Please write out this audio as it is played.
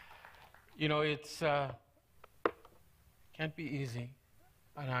You know, it's can't be easy,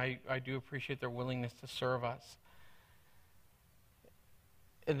 and I do appreciate their willingness to serve us.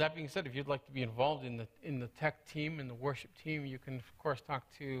 And that being said, if you'd like to be involved in the tech team and the worship team, you can of course talk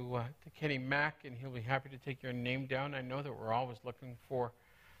to Kenny Mack, and he'll be happy to take your name down. I know that we're always looking for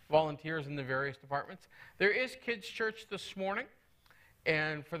volunteers in the various departments. There is kids' church this morning,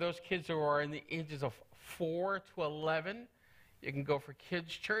 and for those kids who are in the ages of 4 to 11, you can go for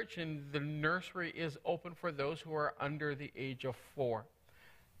kids' church, and the nursery is open for those who are under the age of 4.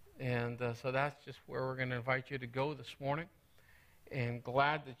 And so that's just where we're going to invite you to go this morning. And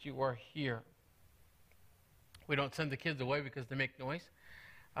glad that you are here. We don't send the kids away because they make noise.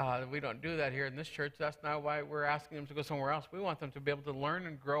 We don't do that here in this church. That's not why we're asking them to go somewhere else. We want them to be able to learn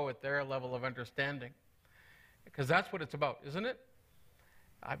and grow at their level of understanding. Because that's what it's about, isn't it?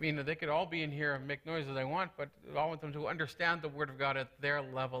 I mean, they could all be in here and make noise as they want, but I want them to understand the Word of God at their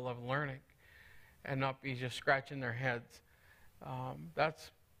level of learning and not be just scratching their heads.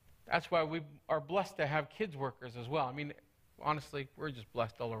 That's why we are blessed to have kids workers as well. I mean, honestly, we're just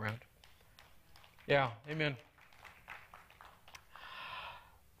blessed all around. Yeah, amen.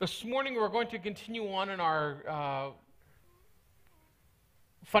 This morning we're going to continue on in our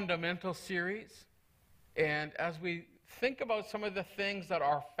fundamental series. And as we think about some of the things that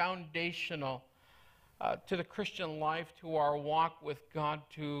are foundational to the Christian life, to our walk with God,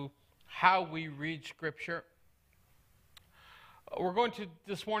 to how we read Scripture, we're going to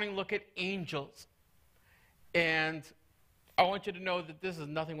this morning look at angels. And I want you to know that this is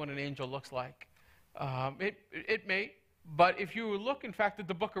nothing what an angel looks like. It may, but if you look, in fact, at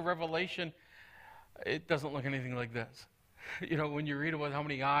the book of Revelation, it doesn't look anything like this. You know, when you read about how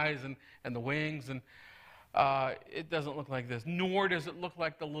many eyes and the wings, and it doesn't look like this. Nor does it look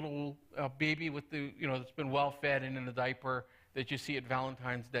like the little baby with the, you know, that's been well fed and in a diaper that you see at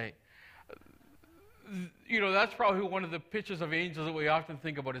Valentine's Day. You know, that's probably one of the pictures of angels that we often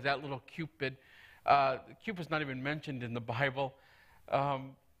think about, is that little Cupid. Cupid's not even mentioned in the Bible.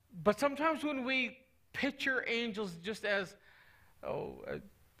 But sometimes when we picture angels just as a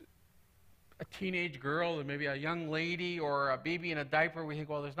teenage girl, or maybe a young lady, or a baby in a diaper, we think,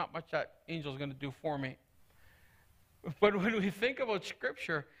 well, there's not much that angel's going to do for me. But when we think about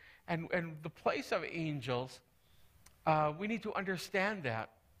Scripture and the place of angels, we need to understand that,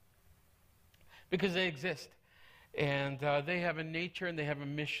 because they exist. And they have a nature and they have a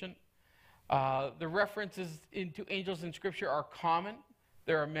mission. The references into angels in Scripture are common.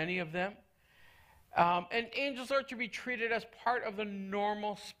 There are many of them. And angels are to be treated as part of the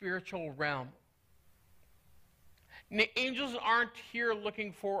normal spiritual realm. Angels aren't here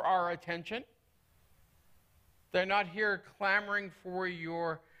looking for our attention. They're not here clamoring for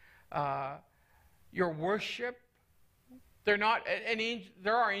your worship. They're not.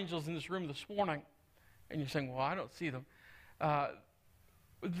 There are angels in this room this morning, and you're saying, "Well, I don't see them."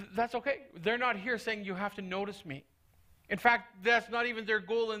 That's okay. They're not here saying you have to notice me. In fact, that's not even their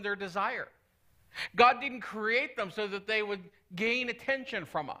goal and their desire. God didn't create them so that they would gain attention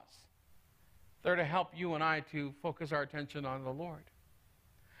from us. They're to help you and I to focus our attention on the Lord.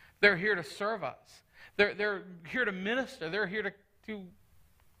 They're here to serve us. They're here to minister. They're here to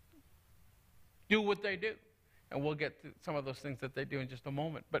do what they do. And we'll get to some of those things that they do in just a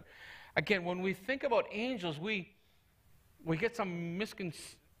moment. But again, when we think about angels, we get some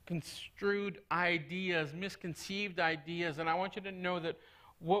misconstrued ideas, misconceived ideas. And I want you to know that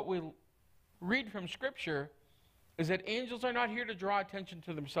what we read from Scripture is that angels are not here to draw attention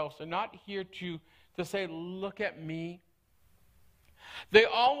to themselves. They're not here to say, look at me. They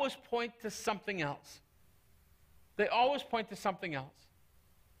always point to something else. They always point to something else.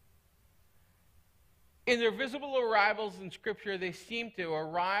 In their visible arrivals in Scripture, they seem to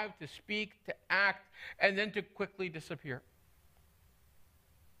arrive, to speak, to act, and then to quickly disappear.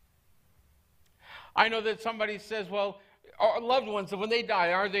 I know that somebody says, well, our loved ones, when they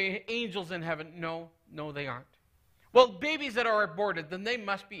die, are they angels in heaven? No, they aren't. Well, babies that are aborted, then they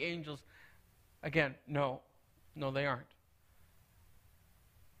must be angels. Again, no, they aren't.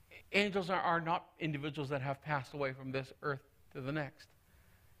 Angels are not individuals that have passed away from this earth to the next.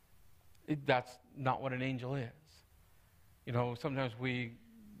 That's not what an angel is. You know, sometimes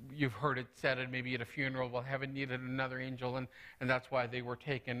you've heard it said, and maybe at a funeral, well, heaven needed another angel, and that's why they were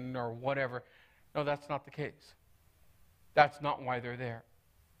taken, or whatever. No, that's not the case. That's not why they're there.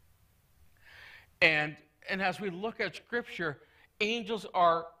 And as we look at Scripture, angels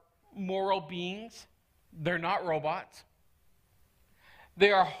are moral beings. They're not robots.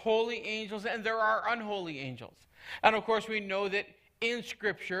 They are holy angels, and there are unholy angels. And of course, we know that in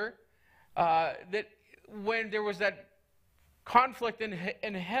Scripture, that when there was that conflict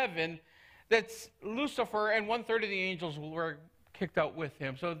in heaven, that's Lucifer and 1/3 of the angels were kicked out with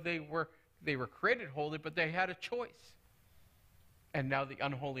him. So they were created holy, but they had a choice. And now the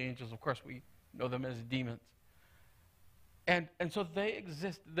unholy angels, of course, we know them as demons. And so they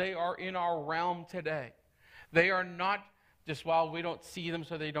exist. They are in our realm today. They are not just, well, we don't see them,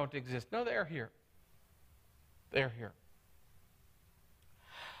 so they don't exist. No, they're here. They're here.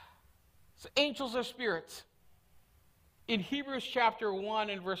 So angels are spirits. In Hebrews chapter 1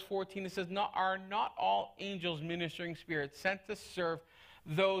 and verse 14, it says, are not all angels ministering spirits sent to serve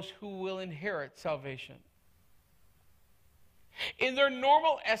those who will inherit salvation? In their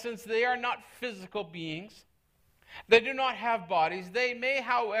normal essence, they are not physical beings. They do not have bodies. They may,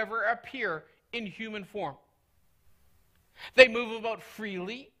 however, appear in human form. They move about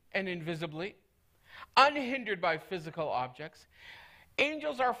freely and invisibly, unhindered by physical objects.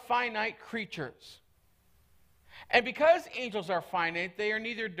 Angels are finite creatures. And because angels are finite, they are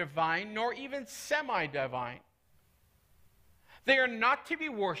neither divine nor even semi-divine. They are not to be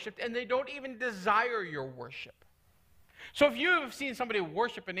worshipped, and they don't even desire your worship. So if you have seen somebody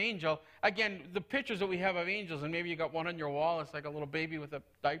worship an angel, again, the pictures that we have of angels, and maybe you got one on your wall, it's like a little baby with a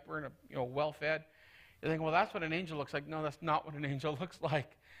diaper and well-fed. You think, well, that's what an angel looks like. No, that's not what an angel looks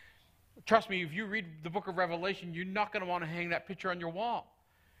like. Trust me, if you read the book of Revelation, you're not going to want to hang that picture on your wall.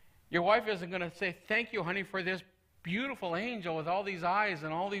 Your wife isn't going to say, thank you, honey, for this beautiful angel with all these eyes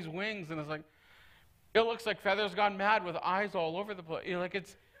and all these wings. And it's like, it looks like Feathers Gone Mad with eyes all over the place. Like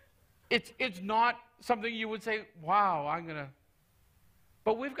it's not something you would say, wow, I'm going to.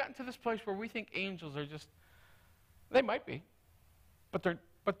 But we've gotten to this place where we think angels are just, they might be. But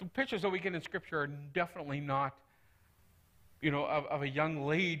the pictures that we get in Scripture are definitely not, of a young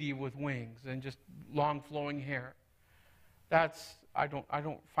lady with wings and just long flowing hair. I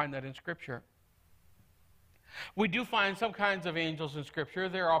don't find that in Scripture. We do find some kinds of angels in Scripture.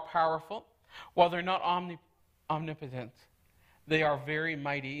 They're all powerful. While they're not omnipotent, they are very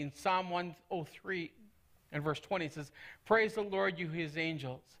mighty. In Psalm 103 and verse 20, it says, praise the Lord, you his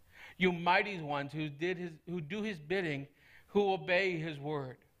angels, you mighty ones who do his bidding, who obey his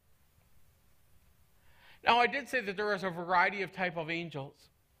word. Now, I did say that there is a variety of type of angels.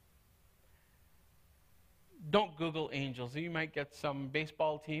 Don't Google angels. You might get some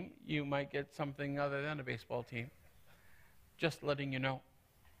baseball team. You might get something other than a baseball team. Just letting you know.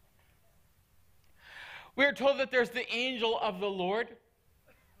 We are told that there's the angel of the Lord.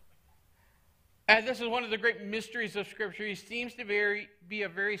 And this is one of the great mysteries of Scripture. He seems to be a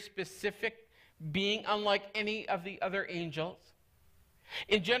very specific being, unlike any of the other angels.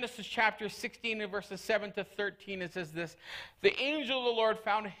 In Genesis chapter 16 and verses 7 to 13, it says this, the angel of the Lord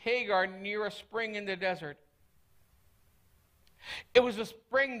found Hagar near a spring in the desert. It was a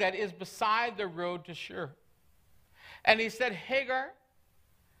spring that is beside the road to Shur. And he said, Hagar,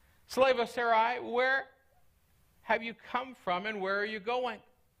 slave of Sarai, where have you come from and where are you going?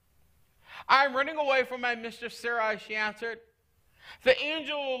 I'm running away from my mistress Sarai, she answered. The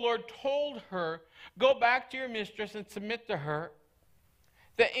angel of the Lord told her, go back to your mistress and submit to her.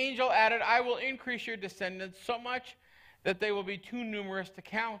 The angel added, I will increase your descendants so much that they will be too numerous to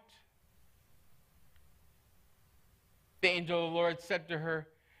count. The angel of the Lord said to her,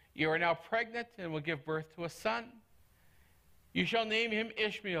 you are now pregnant and will give birth to a son. You shall name him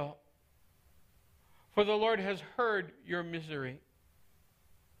Ishmael, for the Lord has heard your misery.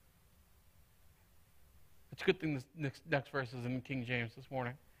 It's a good thing this next verse is in King James this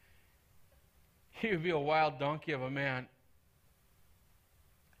morning. He would be a wild donkey of a man.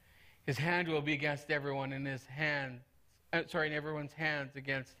 His hand will be against everyone, and everyone's hands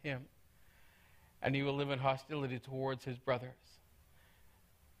against him. And he will live in hostility towards his brothers.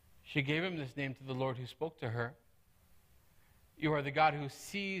 She gave him this name to the Lord who spoke to her. You are the God who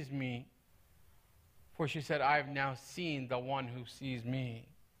sees me. For she said, I have now seen the one who sees me.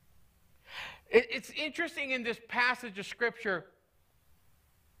 It's interesting in this passage of Scripture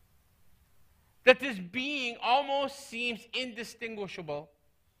that this being almost seems indistinguishable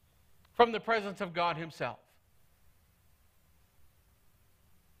from the presence of God himself.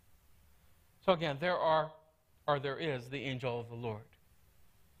 So again, there is the angel of the Lord.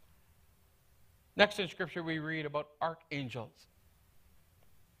 Next in Scripture we read about archangels.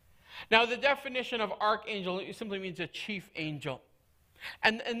 Now the definition of archangel simply means a chief angel.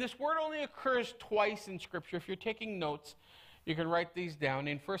 And this word only occurs twice in Scripture. If you're taking notes, you can write these down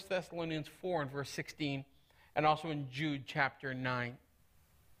in 1 Thessalonians 4 and verse 16, and also in Jude chapter 9,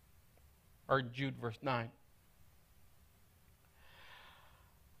 or Jude verse 9.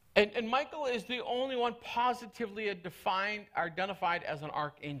 And Michael is the only one positively identified as an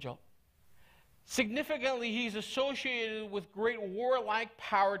archangel. Significantly, he's associated with great warlike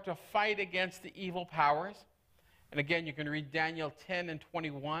power to fight against the evil powers. And again, you can read Daniel 10 and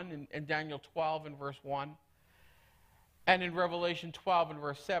 21 and Daniel 12 and verse 1. And in Revelation 12 and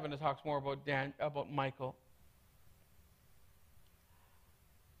verse 7, it talks more about Michael,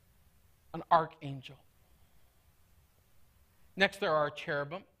 an archangel. Next, there are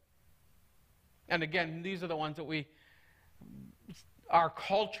cherubim. And again, these are the ones that our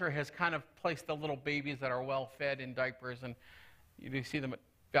culture has kind of placed the little babies that are well fed in diapers, and you see them at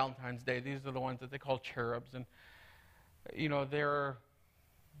Valentine's Day. These are the ones that they call cherubs. And, they're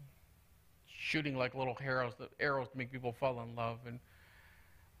shooting like little arrows to make people fall in love. And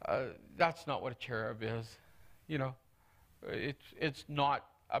that's not what a cherub is. It's not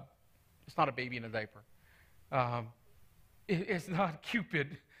a baby in a diaper. It's not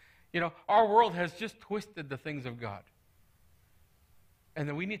Cupid. Our world has just twisted the things of God. And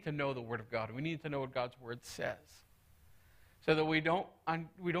then we need to know the Word of God. We need to know what God's Word says, so that we don't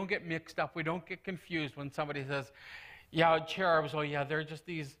get mixed up. We don't get confused when somebody says, yeah, cherubs, oh yeah, they're just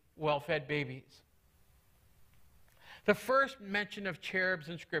these well-fed babies. The first mention of cherubs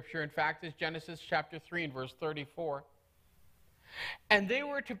in Scripture, in fact, is Genesis chapter 3 and verse 34. And they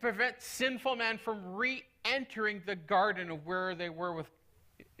were to prevent sinful man from re-entering the garden of where they were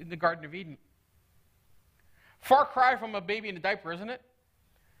in the Garden of Eden. Far cry from a baby in a diaper, isn't it?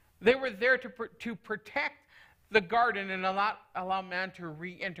 They were there to protect the garden and allow man to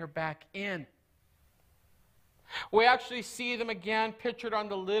re-enter back in. We actually see them again pictured on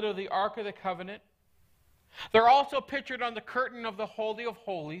the lid of the Ark of the Covenant. They're also pictured on the curtain of the Holy of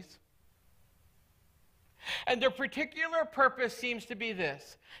Holies. And their particular purpose seems to be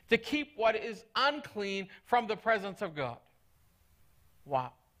this: to keep what is unclean from the presence of God.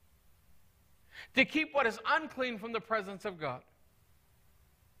 Wow. To keep what is unclean from the presence of God.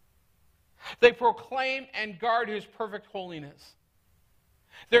 They proclaim and guard His perfect holiness.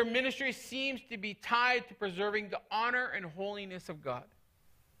 Their ministry seems to be tied to preserving the honor and holiness of God.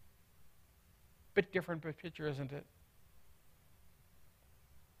 Bit different picture, isn't it?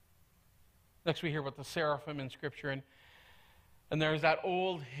 Next, we hear about the seraphim in Scripture, and there's that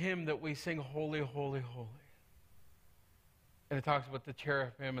old hymn that we sing, Holy, Holy, Holy. And it talks about the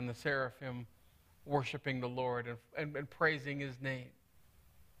cherubim and the seraphim worshiping the Lord and praising His name.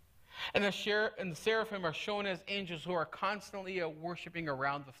 And the seraphim are shown as angels who are constantly worshiping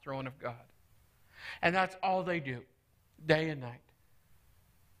around the throne of God. And that's all they do, day and night.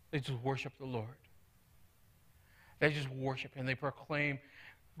 They just worship the Lord. They just worship and they proclaim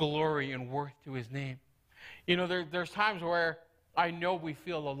glory and worth to His name. There's times where I know we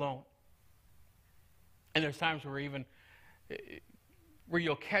feel alone. And there's times where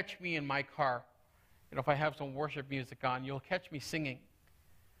you'll catch me in my car. If I have some worship music on, you'll catch me singing.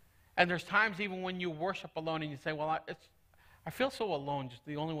 And there's times even when you worship alone and you say, well, I feel so alone, just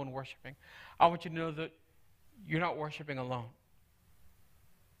the only one worshiping. I want you to know that you're not worshiping alone.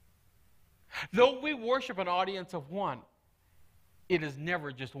 Though we worship an audience of one, it is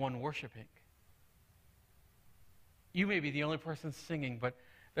never just one worshiping. You may be the only person singing, but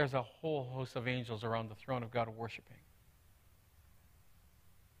there's a whole host of angels around the throne of God worshiping.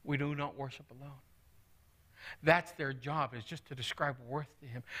 We do not worship alone. That's their job, is just to describe worth to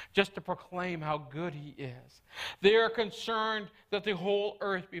Him, just to proclaim how good He is. They are concerned that the whole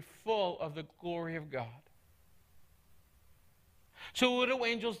earth be full of the glory of God. So what do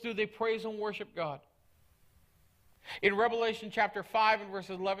angels do? They praise and worship God. In Revelation chapter 5 and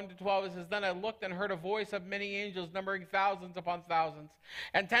verses 11 to 12, it says, Then I looked and heard a voice of many angels, numbering thousands upon thousands,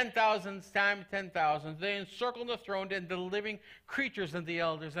 and 10,000 times 10,000. They encircled the throne and the living creatures and the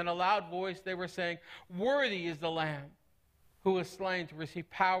elders. In a loud voice they were saying, Worthy is the Lamb who was slain to receive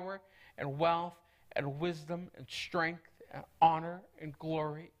power and wealth and wisdom and strength and honor and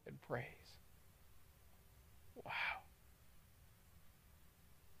glory and praise. Wow.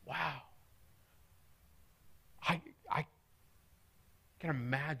 Wow. I can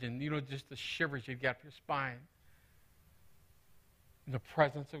imagine, just the shivers you'd get up your spine in the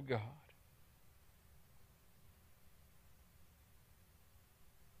presence of God.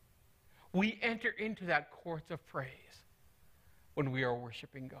 We enter into that court of praise when we are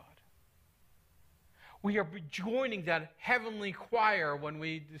worshiping God. We are joining that heavenly choir when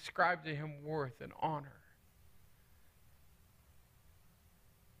we describe to Him worth and honor.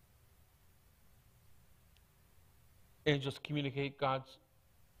 Angels communicate God's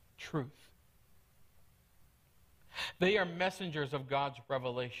truth. They are messengers of God's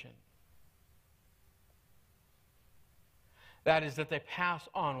revelation. That is, that they pass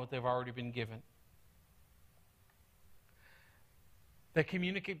on what they've already been given. They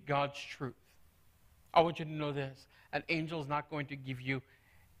communicate God's truth. I want you to know this. An angel is not going to give you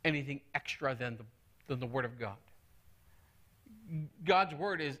anything extra than the Word of God. God's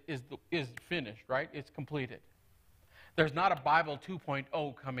Word is finished, right? It's completed. There's not a Bible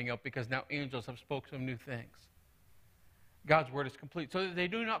 2.0 coming up because now angels have spoken some new things. God's Word is complete. So that they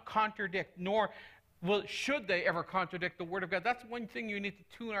do not contradict, nor should they ever contradict the Word of God. That's one thing you need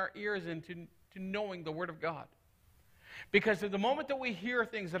to tune our ears into to knowing the Word of God. Because at the moment that we hear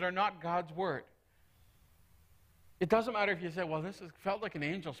things that are not God's Word, it doesn't matter if you say, well, felt like an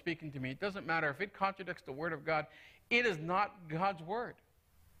angel speaking to me. It doesn't matter if it contradicts the Word of God. It is not God's Word.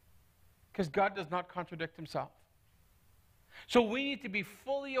 Because God does not contradict himself. So we need to be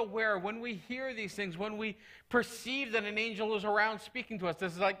fully aware when we hear these things, when we perceive that an angel is around speaking to us.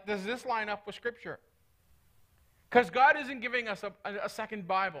 Does this line up with Scripture? Because God isn't giving us a second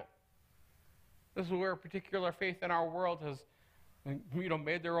Bible. This is where a particular faith in our world has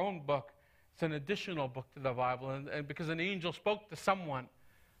made their own book. It's an additional book to the Bible. And because an angel spoke to someone,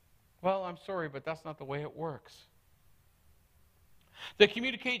 well, I'm sorry, but that's not the way it works. They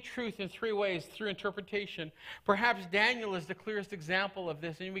communicate truth in three ways, through interpretation. Perhaps Daniel is the clearest example of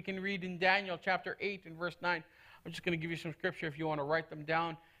this, and we can read in Daniel chapter 8 and verse 9. I'm just going to give you some scripture if you want to write them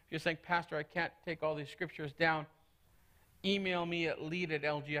down. If you're saying, Pastor, I can't take all these scriptures down, email me at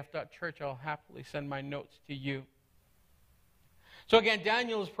lead@lgf.church. I'll happily send my notes to you. So again,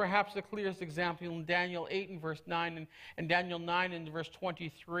 Daniel is perhaps the clearest example in Daniel 8 and verse 9 and Daniel 9 and verse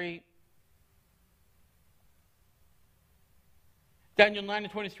 23. Daniel 9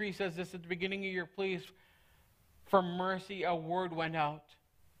 and 23 says this: at the beginning of your pleas for mercy, a word went out.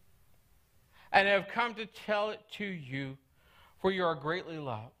 And I have come to tell it to you, for you are greatly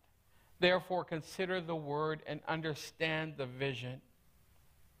loved. Therefore, consider the word and understand the vision.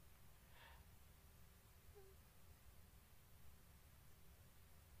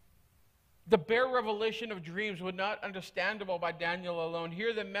 The bare revelation of dreams was not understandable by Daniel alone.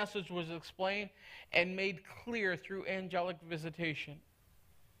 Here the message was explained and made clear through angelic visitation.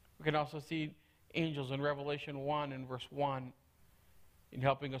 We can also see angels in Revelation 1 and verse 1 in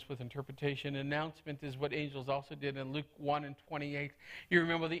helping us with interpretation. Announcement is what angels also did in Luke 1 and 28. You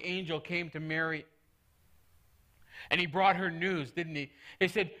remember the angel came to Mary and he brought her news, didn't he? He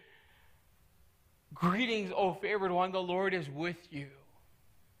said, "Greetings, O favored one, the Lord is with you."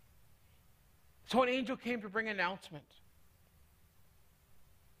 So an angel came to bring announcement.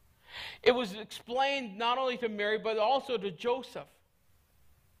 It was explained not only to Mary, but also to Joseph,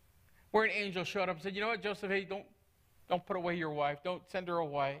 where an angel showed up and said, you know what, Joseph, hey, don't put away your wife. Don't send her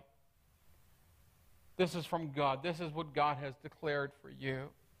away. This is from God. This is what God has declared for you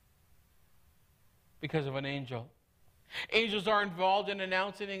because of an angel. Angels are involved in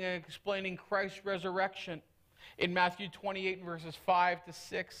announcing and explaining Christ's resurrection in Matthew 28 and verses 5 to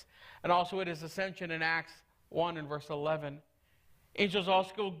 6, and also at his ascension in Acts 1 and verse 11. Angels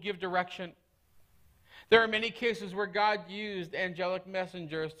also give direction. There are many cases where God used angelic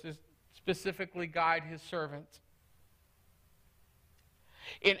messengers to specifically guide his servants.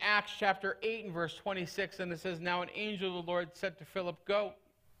 In Acts chapter 8 and verse 26, and it says, now an angel of the Lord said to Philip, go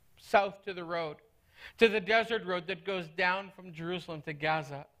south to the road, to the desert road that goes down from Jerusalem to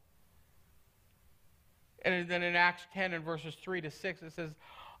Gaza. And then in Acts 10 and verses 3 to 6, it says,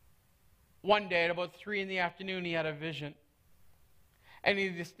 one day at about 3 in the afternoon, he had a vision. And he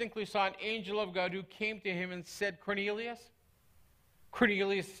distinctly saw an angel of God who came to him and said, Cornelius?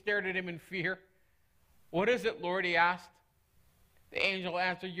 Cornelius stared at him in fear. What is it, Lord? He asked. The angel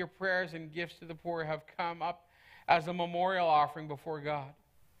answered, your prayers and gifts to the poor have come up as a memorial offering before God.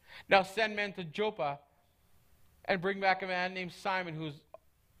 Now send men to Joppa and bring back a man named Simon who's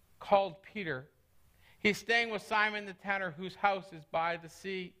called Peter. He's staying with Simon the tanner, whose house is by the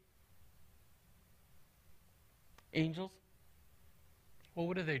sea. Angels? Well,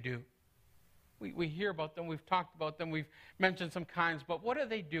 what do? We hear about them. We've talked about them. We've mentioned some kinds. But what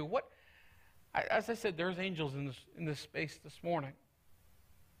do? As I said, there's angels in this space this morning.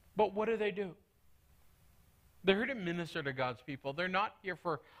 But what do? They're here to minister to God's people. They're not here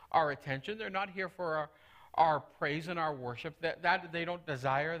for our attention. They're not here for our praise and our worship. That they don't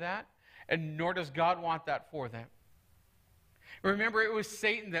desire that. And nor does God want that for them. Remember, it was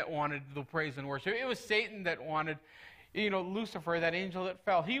Satan that wanted the praise and worship. It was Satan that wanted, Lucifer, that angel that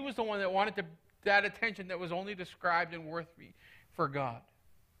fell. He was the one that wanted that attention that was only described and worthy for God.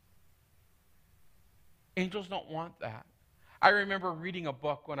 Angels don't want that. I remember reading a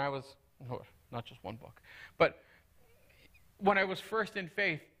book when I was, not just one book, but when I was first in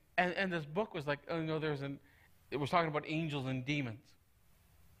faith, and this book was like, it was talking about angels and demons.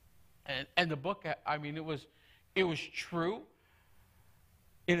 And the book, it was true,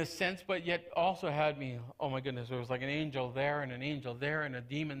 in a sense, but yet also had me, oh my goodness, there was like an angel there and an angel there and a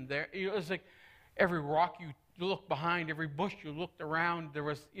demon there. It was like every rock you looked behind, every bush you looked around, there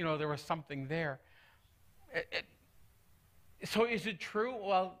was something there. So is it true?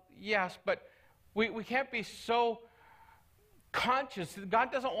 Well, yes, but we can't be so conscious.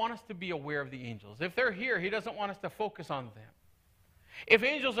 God doesn't want us to be aware of the angels. If they're here, he doesn't want us to focus on them. If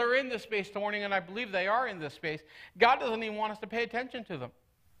angels are in this space this morning, and I believe they are in this space, God doesn't even want us to pay attention to them.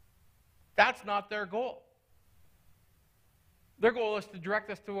 That's not their goal. Their goal is to direct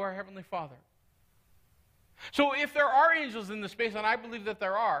us to our Heavenly Father. So if there are angels in this space, and I believe that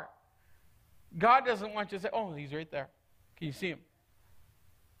there are, God doesn't want you to say, oh, he's right there. Can you see him?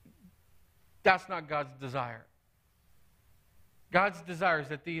 That's not God's desire. God's desire is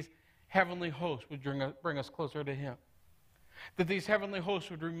that these heavenly hosts would bring us closer to him. That these heavenly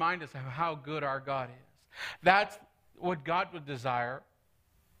hosts would remind us of how good our God is. That's what God would desire.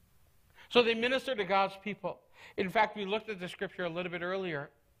 So they minister to God's people. In fact, we looked at the scripture a little bit earlier.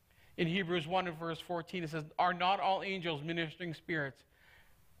 In Hebrews 1 and verse 14, it says, are not all angels ministering spirits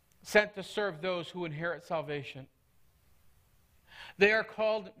sent to serve those who inherit salvation? They are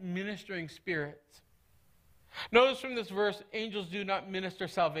called ministering spirits. Notice from this verse, angels do not minister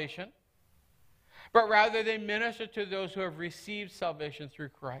salvation, but rather they minister to those who have received salvation through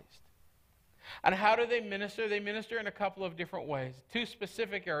Christ. And how do they minister? They minister in a couple of different ways. Two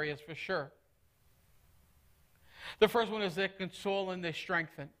specific areas for sure. The first one is they console and they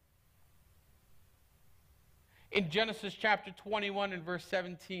strengthen. In Genesis chapter 21 and verse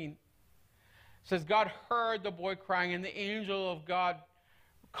 17, it says, God heard the boy crying, and the angel of God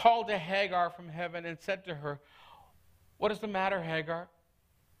called to Hagar from heaven and said to her, what is the matter, Hagar?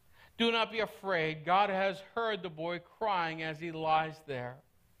 Do not be afraid. God has heard the boy crying as he lies there.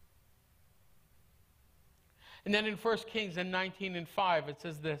 And then in 1 Kings 19 and 5, it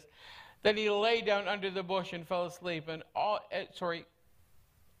says this, then he lay down under the bush and fell asleep, and all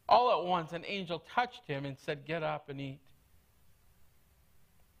at once an angel touched him and said, get up and eat.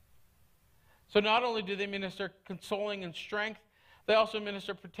 So not only do they minister consoling and strength, they also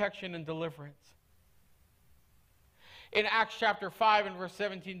minister protection and deliverance. In Acts chapter 5 and verse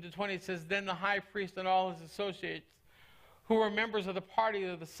 17 to 20, it says, then the high priest and all his associates, who were members of the party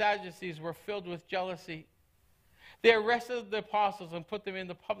of the Sadducees, were filled with jealousy. They arrested the apostles and put them in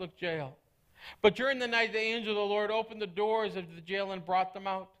the public jail. But during the night, the angel of the Lord opened the doors of the jail and brought them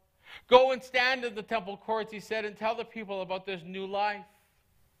out. Go and stand in the temple courts, he said, and tell the people about this new life.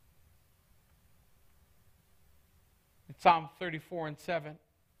 In Psalm 34 and 7.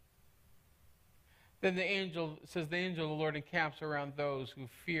 Then the angel says, the angel of the Lord encamps around those who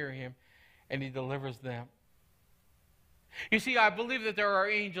fear him, and he delivers them. You see, I believe that there are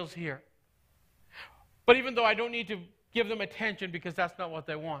angels here. But even though I don't need to give them attention because that's not what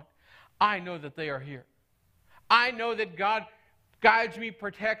they want, I know that they are here. I know that God guides me,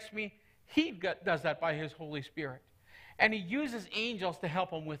 protects me. He does that by his Holy Spirit. And he uses angels to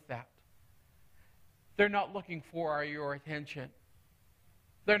help him with that. They're not looking for your attention.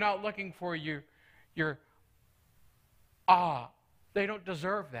 They're not looking for your awe. They don't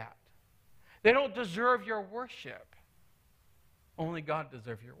deserve that. They don't deserve your worship. Only God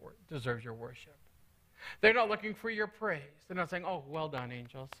deserves your worship. They're not looking for your praise. They're not saying, oh, well done,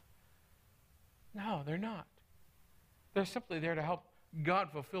 angels. No, they're not. They're simply there to help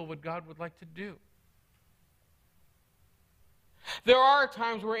God fulfill what God would like to do. There are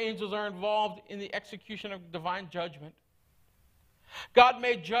times where angels are involved in the execution of divine judgment. God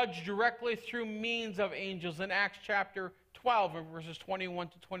may judge directly through means of angels in Acts chapter 12, verses 21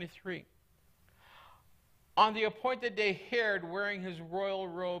 to 23. On the appointed day, Herod, wearing his royal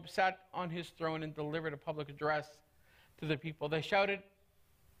robe, sat on his throne and delivered a public address to the people. They shouted,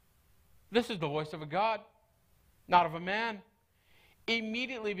 this is the voice of a God, not of a man.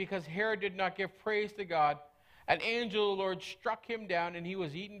 Immediately, because Herod did not give praise to God, an angel of the Lord struck him down, and he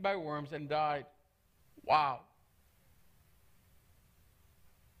was eaten by worms and died. Wow.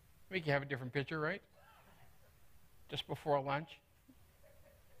 Make you have a different picture, right? Just before lunch.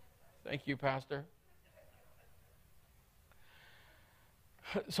 Thank you, Pastor.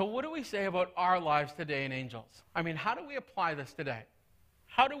 So what do we say about our lives today in angels? I mean, how do we apply this today?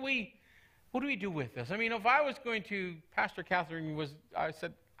 What do we do with this? I mean, if I was going to, Pastor Catherine I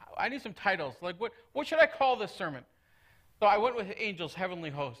said, I need some titles. Like, what should I call this sermon? So I went with angels, heavenly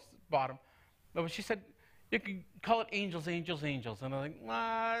hosts, bottom. But she said, you can call it angels, angels, angels. And I'm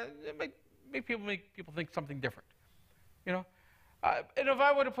like, make people think something different. You know? And if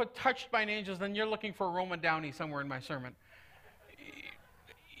I would have put touched by an angel, then you're looking for Roma Downey somewhere in my sermon.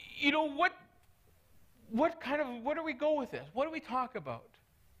 You know, what do we go with this? What do we talk about?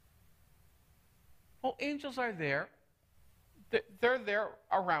 Well, angels are there. They're there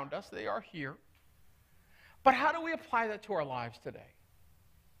around us. They are here. But how do we apply that to our lives today?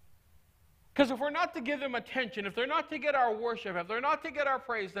 Because if we're not to give them attention, if they're not to get our worship, if they're not to get our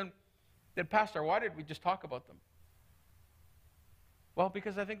praise, then Pastor, why did we just talk about them? Well,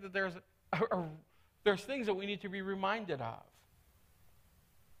 because I think that there's things that we need to be reminded of.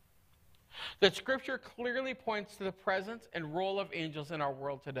 That Scripture clearly points to the presence and role of angels in our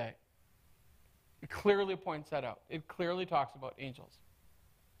world today. It clearly points that out. It clearly talks about angels.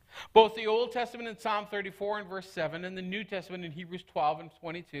 Both the Old Testament in Psalm 34 and verse 7 and the New Testament in Hebrews 12 and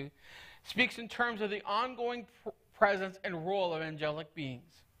 22 speaks in terms of the ongoing presence and role of angelic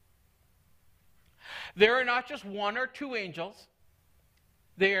beings. There are not just one or two angels.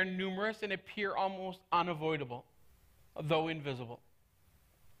 They are numerous and appear almost unavoidable, though invisible.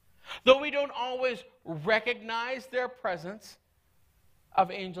 Though we don't always recognize their presence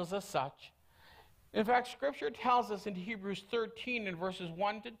of angels as such, in fact, Scripture tells us in Hebrews 13 in verses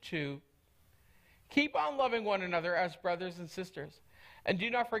 1 to 2, keep on loving one another as brothers and sisters, and do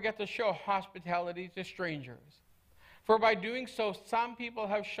not forget to show hospitality to strangers. For by doing so, some people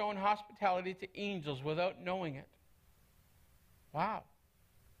have shown hospitality to angels without knowing it. Wow.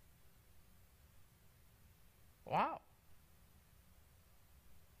 Wow.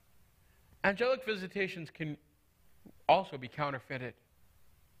 Angelic visitations can also be counterfeited.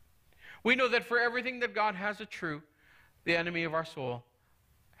 We know that for everything that God has a true, the enemy of our soul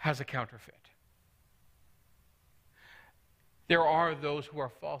has a counterfeit. There are those who are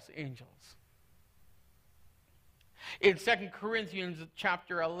false angels. In 2 Corinthians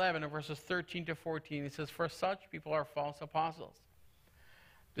chapter 11, verses 13 to 14, it says, for such people are false apostles,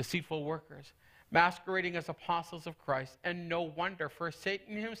 deceitful workers, masquerading as apostles of Christ, and no wonder, for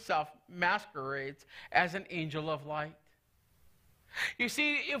Satan himself masquerades as an angel of light. You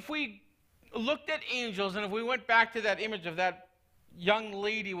see, if we looked at angels, and if we went back to that image of that young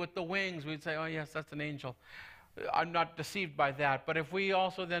lady with the wings, we'd say, oh yes, that's an angel. I'm not deceived by that. But if we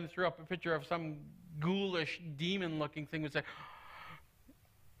also then threw up a picture of some ghoulish, demon-looking thing, we'd say,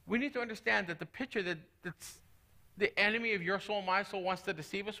 we need to understand that the picture that's the enemy of your soul, my soul, wants to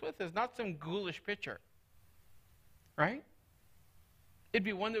deceive us with is not some ghoulish picture. Right? It'd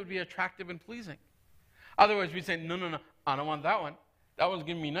be one that would be attractive and pleasing. Otherwise, we'd say, no, I don't want that one. That one's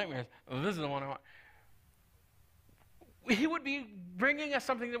giving me nightmares. This is the one I want. He would be bringing us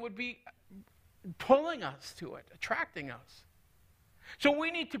something that would be pulling us to it, attracting us. So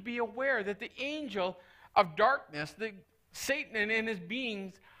we need to be aware that the angel of darkness, Satan and his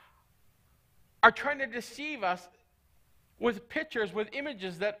beings, are trying to deceive us with pictures, with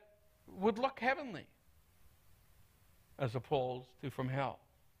images that would look heavenly, as opposed to from hell.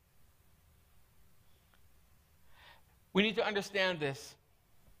 We need to understand this.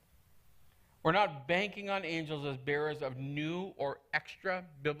 We're not banking on angels as bearers of new or extra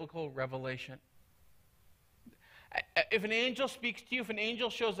biblical revelation. If an angel speaks to you, if an angel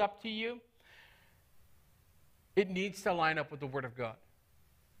shows up to you, it needs to line up with the Word of God.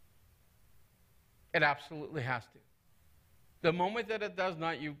 It absolutely has to. The moment that it does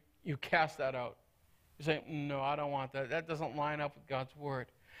not, you cast that out. You say, no, I don't want that. That doesn't line up with God's Word.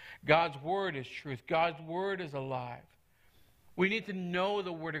 God's Word is truth. God's Word is alive. We need to know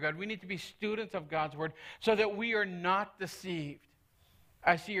the Word of God. We need to be students of God's Word so that we are not deceived.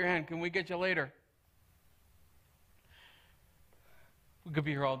 I see your hand. Can we get you later? We could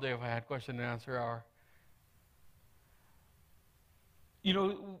be here all day if I had question and answer hour. You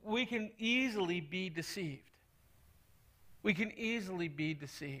know, we can easily be deceived. We can easily be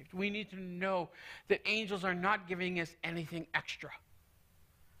deceived. We need to know that angels are not giving us anything extra.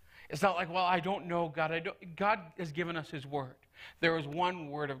 It's not like, well, I don't know God. God has given us His Word. There is one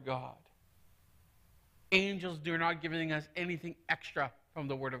Word of God. Angels are not giving us anything extra from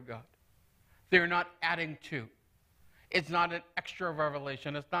the Word of God. They're not adding to. It's not an extra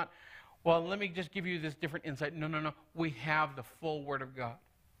revelation. It's not, well, let me just give you this different insight. No. We have the full Word of God.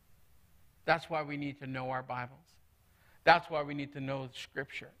 That's why we need to know our Bibles. That's why we need to know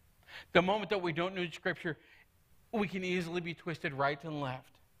Scripture. The moment that we don't know Scripture, we can easily be twisted right and left.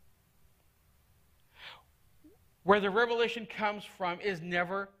 Where the revelation comes from is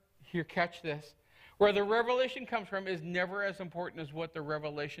never, here, catch this, where the revelation comes from is never as important as what the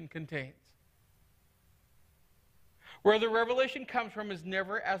revelation contains. Where the revelation comes from is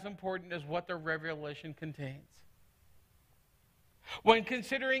never as important as what the revelation contains. When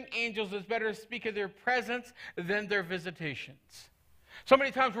considering angels, it's better to speak of their presence than their visitations. So many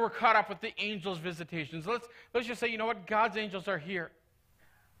times we're caught up with the angels' visitations. Let's just say, you know what? God's angels are here.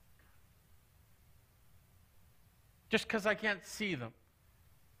 Just because I can't see them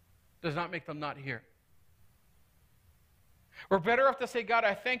does not make them not here. We're better off to say, God,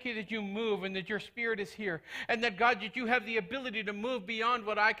 I thank you that you move and that your Spirit is here. And that, God, that you have the ability to move beyond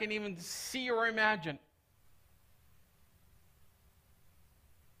what I can even see or imagine.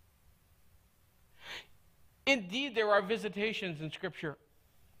 Indeed, there are visitations in Scripture.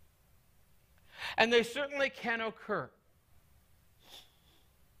 And they certainly can occur.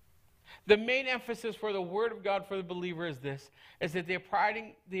 The main emphasis for the Word of God for the believer is this, is that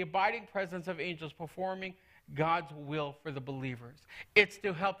the abiding presence of angels performing God's will for the believers. It's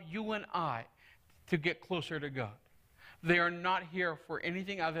to help you and I to get closer to God. They are not here for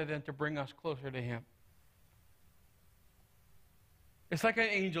anything other than to bring us closer to Him. It's like an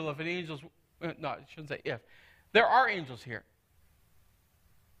angel. If an angel's, no, I shouldn't say if. There are angels here,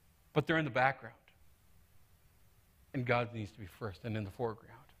 but they're in the background. And God needs to be first and in the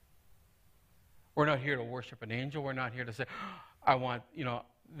foreground. We're not here to worship an angel. We're not here to say, I want,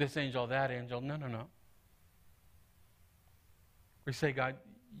 this angel, that angel. No, no, no. We say, God,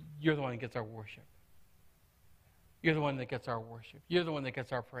 you're the one that gets our worship. You're the one that gets our worship. You're the one that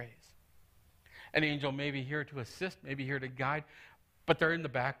gets our praise. An angel may be here to assist, maybe here to guide, but they're in the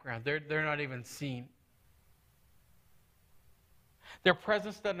background. They're not even seen. Their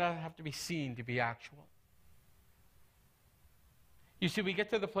presence does not have to be seen to be actual. You see, we get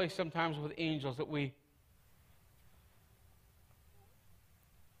to the place sometimes with angels that we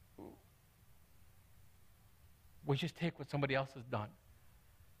just take what somebody else has done.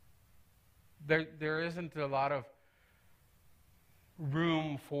 There isn't a lot of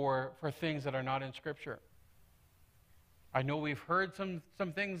room for things that are not in Scripture. I know we've heard some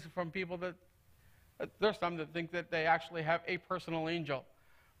things from people that there's some that think that they actually have a personal angel.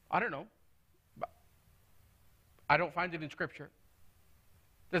 I don't know. I don't find it in Scripture.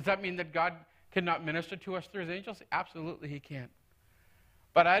 Does that mean that God cannot minister to us through His angels? Absolutely He can.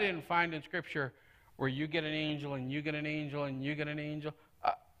 But I didn't find in Scripture where you get an angel and you get an angel and you get an angel.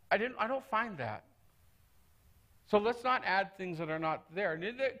 I don't find that. So let's not add things that are not there. And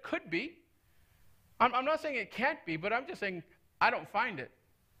it could be. I'm not saying it can't be, but I'm just saying I don't find it.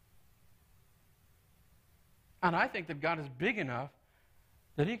 And I think that God is big enough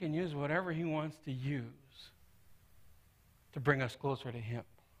that He can use whatever He wants to use to bring us closer to Him.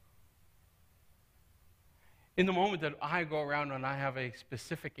 In the moment that I go around and I have a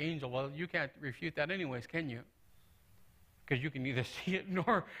specific angel, well, you can't refute that anyways, can you? Because you can neither see it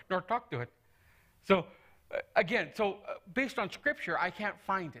nor talk to it. So, again, based on Scripture, I can't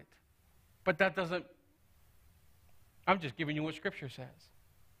find it. But that doesn't, I'm just giving you what Scripture says.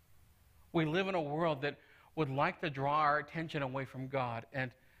 We live in a world that would like to draw our attention away from God.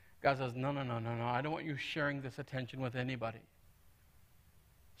 And God says, no, I don't want you sharing this attention with anybody.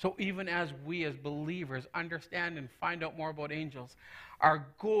 So even as we as believers understand and find out more about angels, our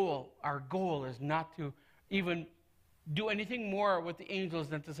goal is not to even do anything more with the angels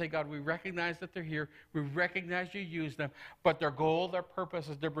than to say, God, we recognize that they're here. We recognize you use them. But their goal, their purpose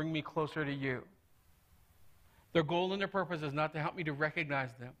is to bring me closer to you. Their goal and their purpose is not to help me to recognize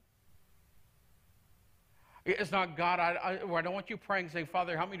them. It's not, God, I don't want you praying saying,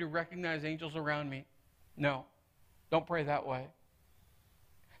 Father, help me to recognize angels around me. No, don't pray that way.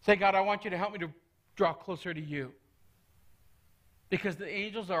 Say, God, I want you to help me to draw closer to you. Because the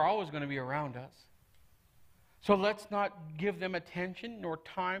angels are always going to be around us. So let's not give them attention, nor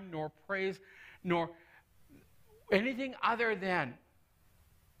time, nor praise, nor anything other than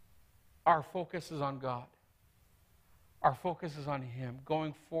our focus is on God. Our focus is on Him,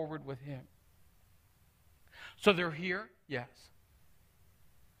 going forward with Him. So they're here? Yes.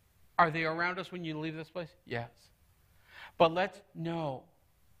 Are they around us when you leave this place? Yes. But let's know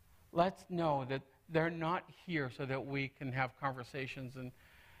that they're not here so that we can have conversations. And,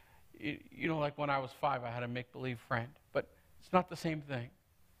 like when I was 5, I had a make-believe friend. But it's not the same thing.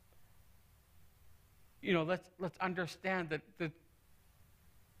 Let's understand that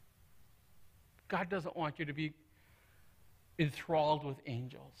God doesn't want you to be enthralled with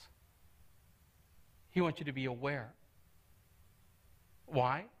angels. He wants you to be aware.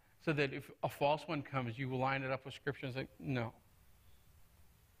 Why? So that if a false one comes, you will line it up with Scripture and say, no.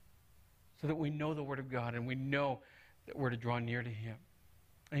 So that we know the Word of God and we know that we're to draw near to Him.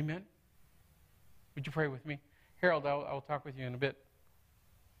 Amen? Would you pray with me? Harold, I'll talk with you in a bit.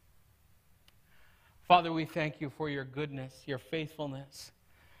 Father, we thank you for your goodness, your faithfulness.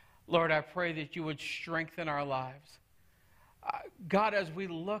 Lord, I pray that you would strengthen our lives. God, as we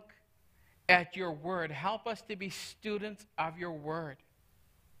look at your word, help us to be students of your word.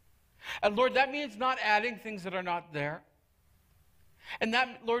 And Lord, that means not adding things that are not there. And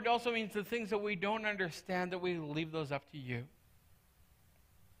that, Lord, also means the things that we don't understand, that we leave those up to you.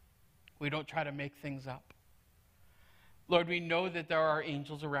 We don't try to make things up. Lord, we know that there are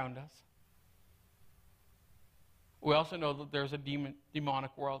angels around us. We also know that there's a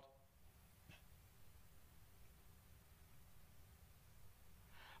demonic world.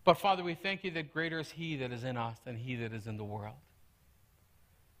 But Father, we thank you that greater is he that is in us than he that is in the world.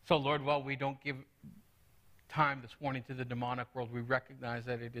 So Lord, while we don't give time this morning to the demonic world, we recognize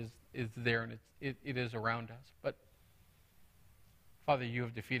that it is there and it is around us. But Father, you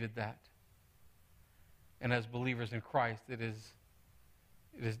have defeated that. And as believers in Christ, it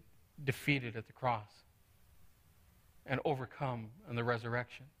is defeated at the cross and overcome in the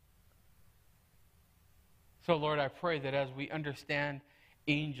resurrection. So Lord, I pray that as we understand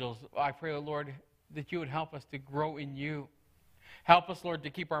angels, I pray, oh Lord, that you would help us to grow in you. Help us, Lord, to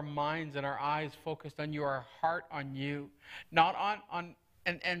keep our minds and our eyes focused on you, our heart on you, not on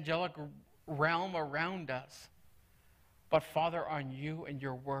an angelic realm around us, but Father, on you and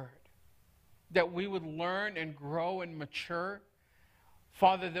your word. That we would learn and grow and mature.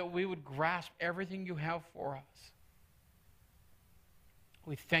 Father, that we would grasp everything you have for us.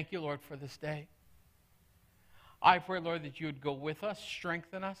 We thank you, Lord, for this day. I pray, Lord, that you would go with us,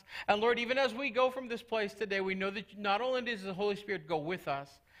 strengthen us. And Lord, even as we go from this place today, we know that not only does the Holy Spirit go with us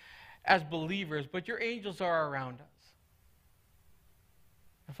as believers, but your angels are around us.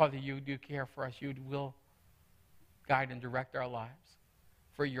 And Father, you do care for us. You will guide and direct our lives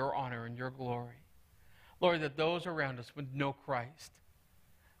for your honor and your glory. Lord, that those around us would know Christ,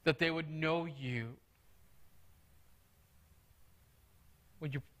 that they would know you.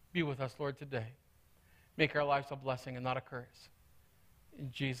 Would you be with us, Lord, today? Make our lives a blessing and not a curse.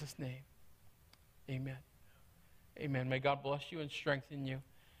 In Jesus' name, amen. Amen. May God bless you and strengthen you.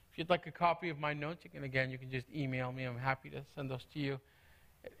 If you'd like a copy of my notes, you can just email me. I'm happy to send those to you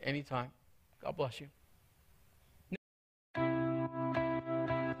at any time. God bless you.